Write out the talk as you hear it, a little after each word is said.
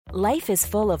Life is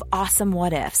full of awesome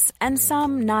what-ifs, and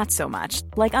some not so much,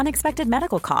 like unexpected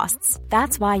medical costs.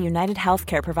 That's why United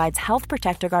Healthcare provides Health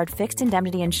Protector Guard fixed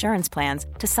indemnity insurance plans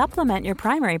to supplement your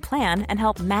primary plan and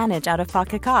help manage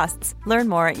out-of-pocket costs. Learn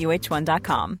more at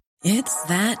uh1.com. It's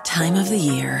that time of the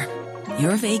year.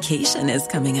 Your vacation is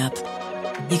coming up.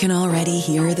 You can already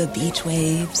hear the beach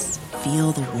waves,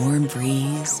 feel the warm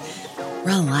breeze,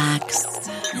 relax,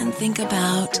 and think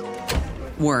about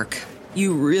work.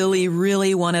 You really,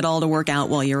 really want it all to work out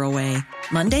while you're away.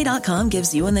 Monday.com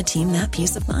gives you and the team that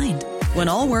peace of mind. When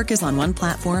all work is on one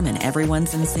platform and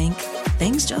everyone's in sync,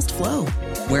 things just flow.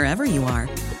 Wherever you are,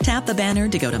 tap the banner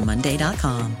to go to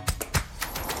Monday.com.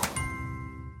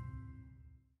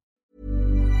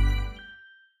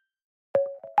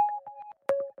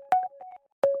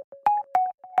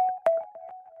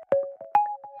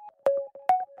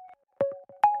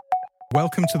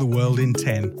 Welcome to The World in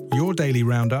 10, your daily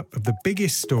roundup of the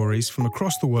biggest stories from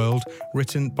across the world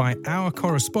written by our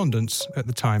correspondents at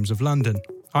the Times of London.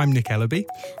 I'm Nick Ellaby.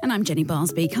 And I'm Jenny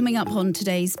Barsby. Coming up on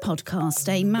today's podcast,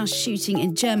 a mass shooting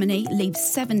in Germany leaves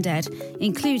 7 dead,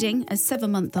 including a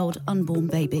 7-month-old unborn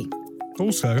baby.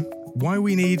 Also, why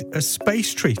we need a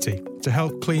space treaty to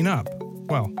help clean up,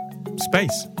 well,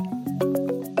 space.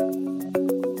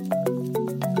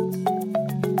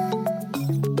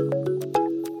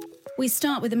 We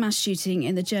start with a mass shooting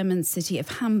in the German city of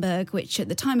Hamburg, which at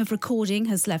the time of recording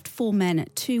has left 4 men,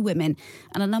 2 women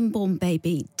and an unborn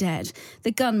baby dead.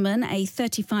 The gunman, a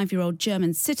 35-year-old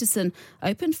German citizen,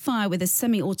 opened fire with a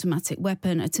semi-automatic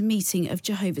weapon at a meeting of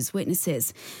Jehovah's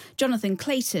Witnesses. Jonathan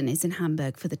Clayton is in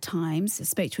Hamburg for The Times. I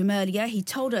spoke to him earlier. He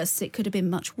told us it could have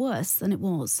been much worse than it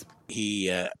was.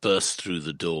 He burst through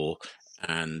the door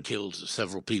and killed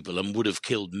several people and would have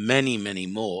killed many, many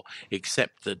more,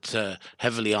 except that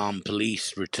heavily armed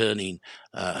police returning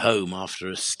home after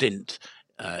a stint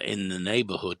in the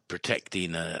neighbourhood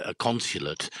protecting a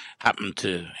consulate happened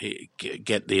to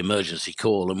get the emergency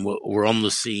call and were on the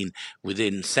scene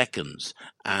within seconds.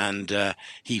 And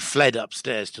he fled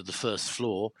upstairs to the first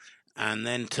floor and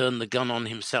then turned the gun on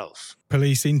himself.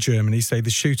 Police in Germany say the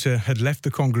shooter had left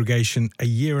the congregation a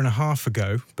year and a half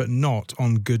ago, but not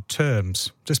on good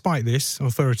terms. Despite this,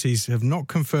 authorities have not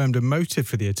confirmed a motive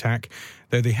for the attack,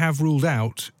 though they have ruled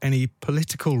out any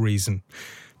political reason.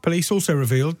 Police also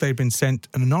revealed they'd been sent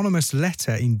an anonymous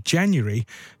letter in January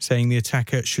saying the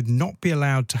attacker should not be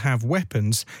allowed to have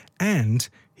weapons and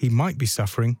he might be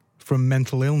suffering from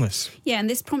mental illness. Yeah, and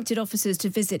this prompted officers to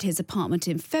visit his apartment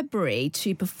in February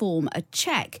to perform a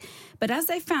check. But as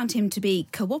they found him to be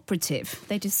cooperative,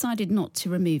 they decided not to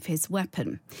remove his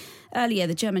weapon. Earlier,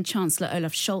 the German Chancellor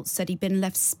Olaf Scholz said he'd been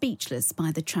left speechless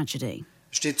by the tragedy.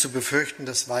 It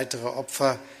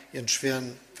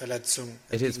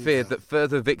is feared that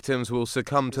further victims will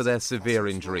succumb to their severe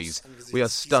injuries. We are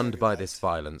stunned by this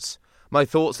violence. My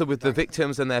thoughts are with the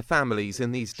victims and their families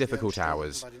in these difficult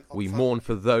hours. We mourn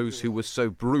for those who were so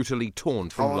brutally torn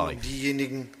from life.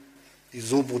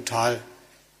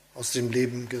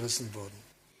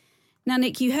 Now,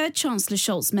 Nick, you heard Chancellor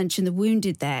Scholz mention the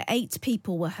wounded there. 8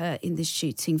 people were hurt in this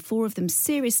shooting, 4 of them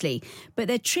seriously, but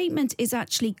their treatment is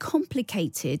actually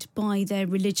complicated by their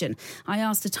religion. I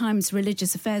asked the Times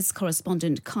religious affairs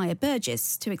correspondent Kaya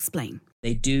Burgess to explain.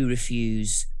 They do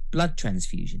refuse blood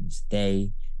transfusions.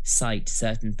 They cite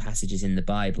certain passages in the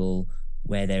Bible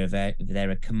where there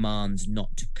are commands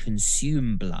not to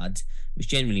consume blood, which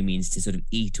generally means to sort of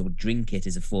eat or drink it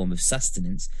as a form of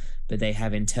sustenance, but they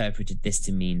have interpreted this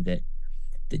to mean that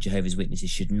the Jehovah's Witnesses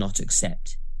should not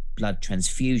accept blood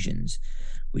transfusions,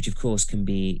 which of course can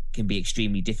be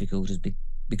extremely difficult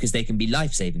because they can be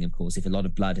life-saving, of course, if a lot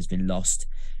of blood has been lost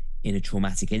in a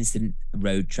traumatic incident, a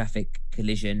road traffic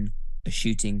collision, a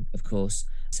shooting, of course.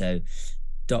 So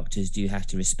doctors do have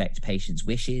to respect patients'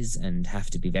 wishes and have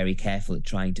to be very careful at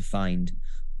trying to find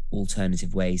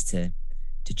alternative ways to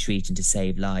treat and to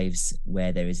save lives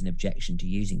where there is an objection to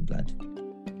using blood.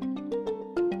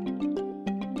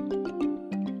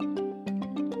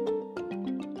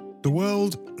 The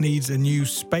world needs a new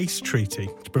space treaty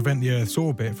to prevent the Earth's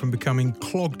orbit from becoming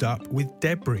clogged up with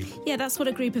debris. Yeah, that's what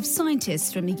a group of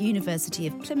scientists from the University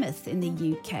of Plymouth in the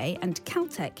UK and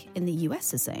Caltech in the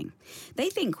US are saying. They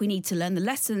think we need to learn the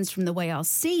lessons from the way our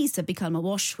seas have become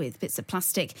awash with bits of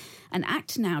plastic and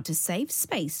act now to save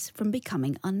space from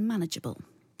becoming unmanageable.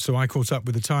 So I caught up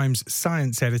with the Times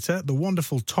science editor, the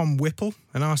wonderful Tom Whipple,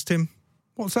 and asked him,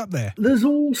 what's up there? There's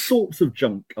all sorts of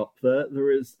junk up there. There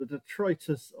is the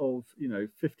detritus of,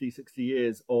 50, 60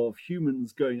 years of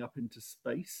humans going up into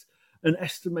space, an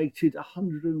estimated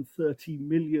 130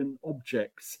 million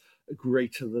objects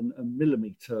greater than a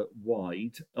millimetre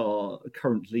wide are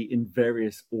currently in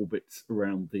various orbits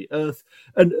around the Earth.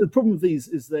 And the problem with these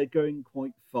is they're going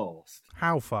quite fast.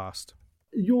 How fast?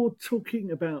 You're talking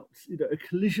about, a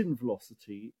collision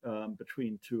velocity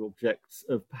between two objects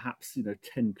of perhaps,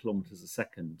 10 kilometres a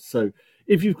second. So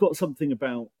if you've got something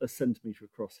about a centimetre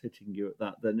across hitting you at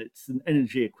that, then it's an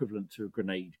energy equivalent to a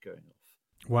grenade going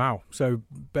off. Wow. So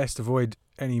best avoid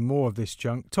any more of this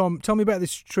junk. Tom, tell me about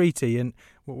this treaty and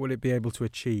what will it be able to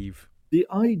achieve? The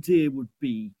idea would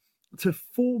be to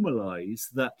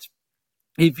formalise that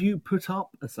if you put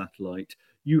up a satellite,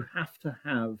 you have to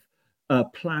have a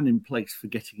plan in place for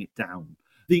getting it down.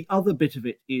 The other bit of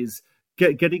it is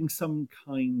getting some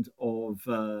kind of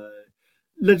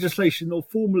legislation or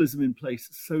formalism in place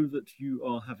so that you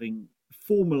are having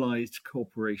formalised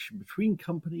cooperation between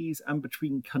companies and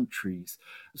between countries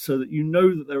so that you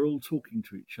know that they're all talking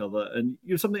to each other. And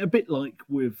something a bit like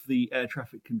with the air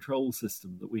traffic control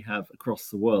system that we have across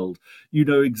the world. You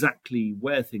know exactly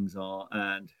where things are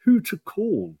and who to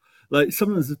call. Like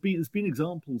sometimes there's been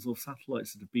examples of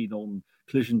satellites that have been on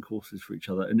collision courses for each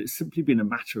other, and it's simply been a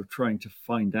matter of trying to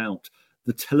find out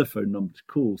the telephone number to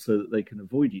call so that they can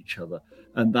avoid each other.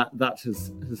 And that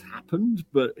has happened,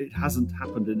 but it hasn't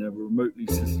happened in a remotely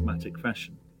systematic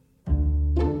fashion.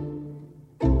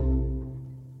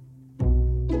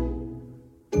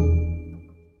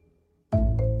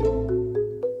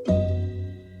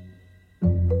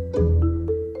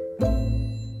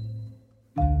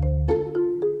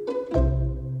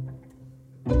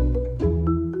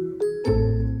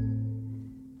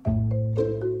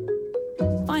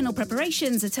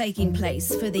 Preparations are taking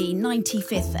place for the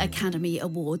 95th Academy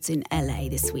Awards in LA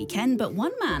this weekend, but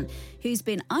one man who's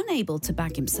been unable to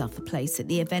bag himself a place at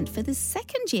the event for the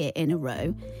second year in a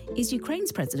row is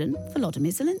Ukraine's President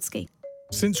Volodymyr Zelensky.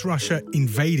 Since Russia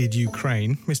invaded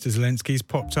Ukraine, Mr. Zelensky's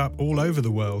popped up all over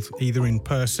the world, either in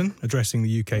person, addressing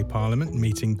the UK Parliament,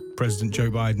 meeting President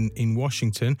Joe Biden in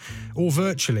Washington, or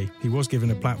virtually. He was given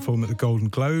a platform at the Golden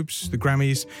Globes, the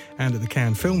Grammys, and at the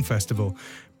Cannes Film Festival.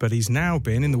 But he's now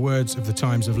been, in the words of the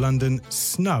Times of London,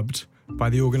 snubbed by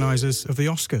the organisers of the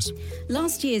Oscars.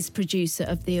 Last year's producer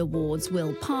of the awards,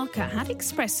 Will Parker, had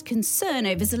expressed concern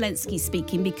over Zelensky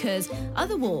speaking because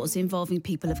other wars involving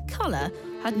people of colour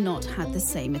had not had the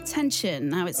same attention.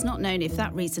 Now, it's not known if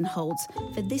that reason holds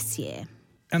for this year.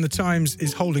 And the Times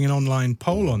is holding an online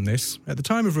poll on this. At the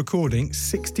time of recording,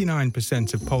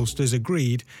 69% of pollsters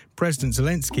agreed President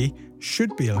Zelensky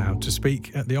should be allowed to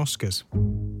speak at the Oscars.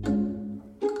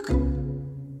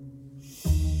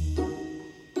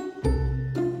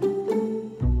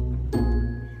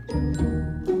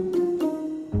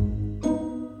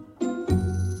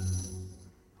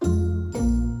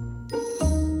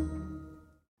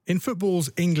 In football's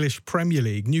English Premier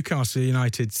League, Newcastle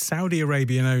United's Saudi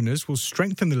Arabian owners will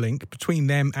strengthen the link between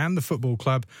them and the football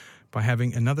club by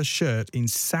having another shirt in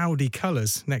Saudi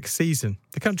colours next season.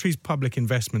 The country's public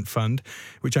investment fund,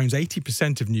 which owns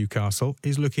 80% of Newcastle,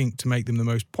 is looking to make them the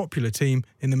most popular team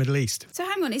in the Middle East. So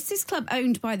hang on, is this club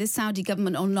owned by the Saudi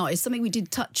government or not? It's something we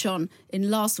did touch on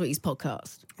in last week's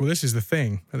podcast. Well, this is the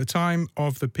thing. At the time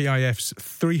of the PIF's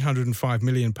 £305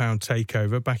 million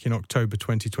takeover back in October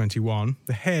 2021,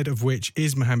 the head of which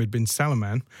is Mohammed bin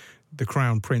Salman, the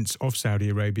Crown Prince of Saudi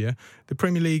Arabia, the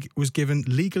Premier League was given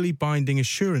legally binding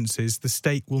assurances the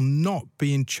state will not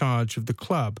be in charge of the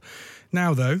club.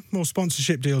 Now, though, more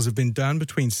sponsorship deals have been done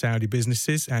between Saudi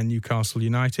businesses and Newcastle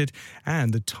United,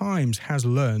 and the Times has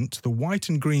learnt the white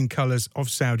and green colours of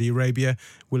Saudi Arabia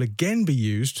will again be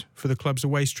used for the club's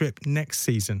away strip next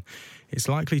season. It's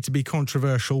likely to be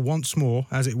controversial once more,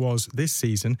 as it was this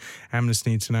season.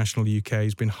 Amnesty International UK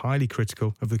has been highly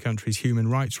critical of the country's human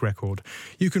rights record.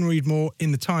 You can read more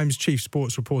in the Times chief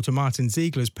sports reporter Martin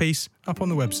Ziegler's piece up on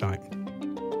the website.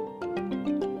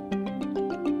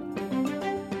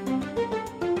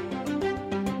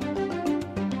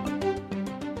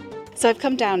 So I've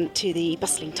come down to the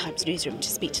bustling Times newsroom to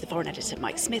speak to the foreign editor,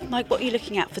 Mike Smith. Mike, what are you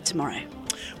looking at for tomorrow?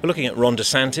 We're looking at Ron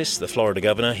DeSantis, the Florida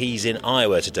governor. He's in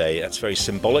Iowa today. That's very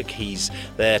symbolic. He's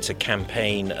there to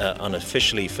campaign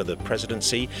unofficially for the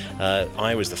presidency.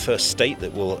 Iowa is the first state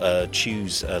that will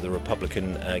choose the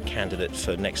Republican candidate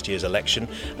for next year's election.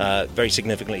 Very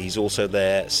significantly, he's also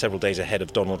there several days ahead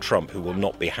of Donald Trump, who will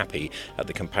not be happy at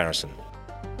the comparison.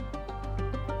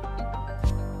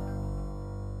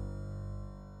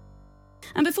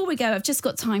 And before we go, I've just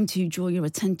got time to draw your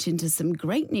attention to some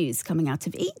great news coming out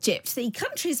of Egypt. The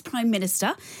country's Prime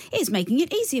Minister is making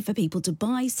it easier for people to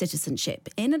buy citizenship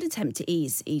in an attempt to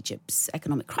ease Egypt's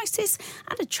economic crisis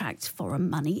and attract foreign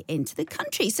money into the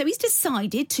country. So he's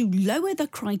decided to lower the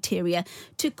criteria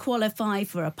to qualify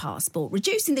for a passport,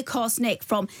 reducing the cost, Nick,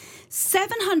 from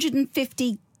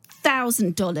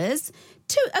 $750,000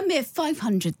 to a mere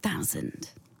 $500,000.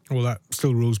 Well, that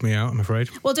still rules me out, I'm afraid.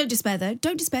 Well, don't despair, though.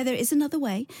 Don't despair. There is another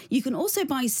way. You can also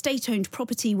buy state-owned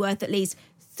property worth at least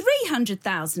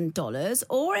 $300,000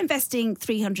 or investing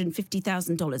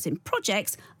 $350,000 in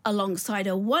projects alongside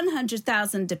a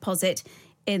 $100,000 deposit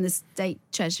in the state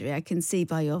treasury. I can see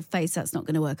by your face that's not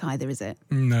going to work either, is it?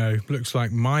 No, looks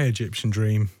like my Egyptian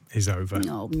dream is over.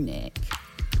 Oh, Nick.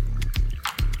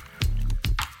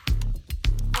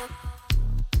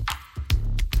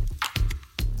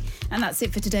 And that's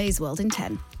it for today's World in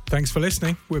 10. Thanks for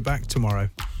listening. We're back tomorrow.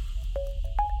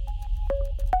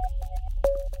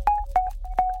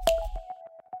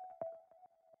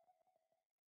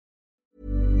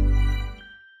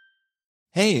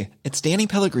 Hey, it's Danny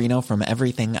Pellegrino from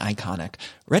Everything Iconic.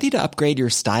 Ready to upgrade your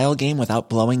style game without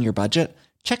blowing your budget?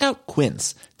 Check out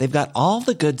Quince. They've got all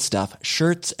the good stuff,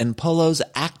 shirts and polos,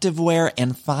 activewear,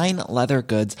 and fine leather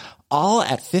goods, all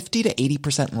at 50 to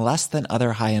 80% less than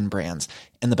other high-end brands.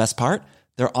 And the best part?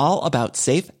 They're all about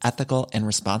safe, ethical, and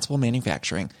responsible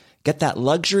manufacturing. Get that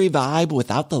luxury vibe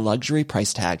without the luxury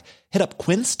price tag. Hit up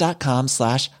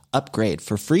quince.com/upgrade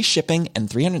for free shipping and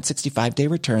 365-day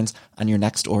returns on your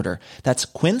next order. That's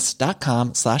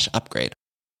quince.com/upgrade.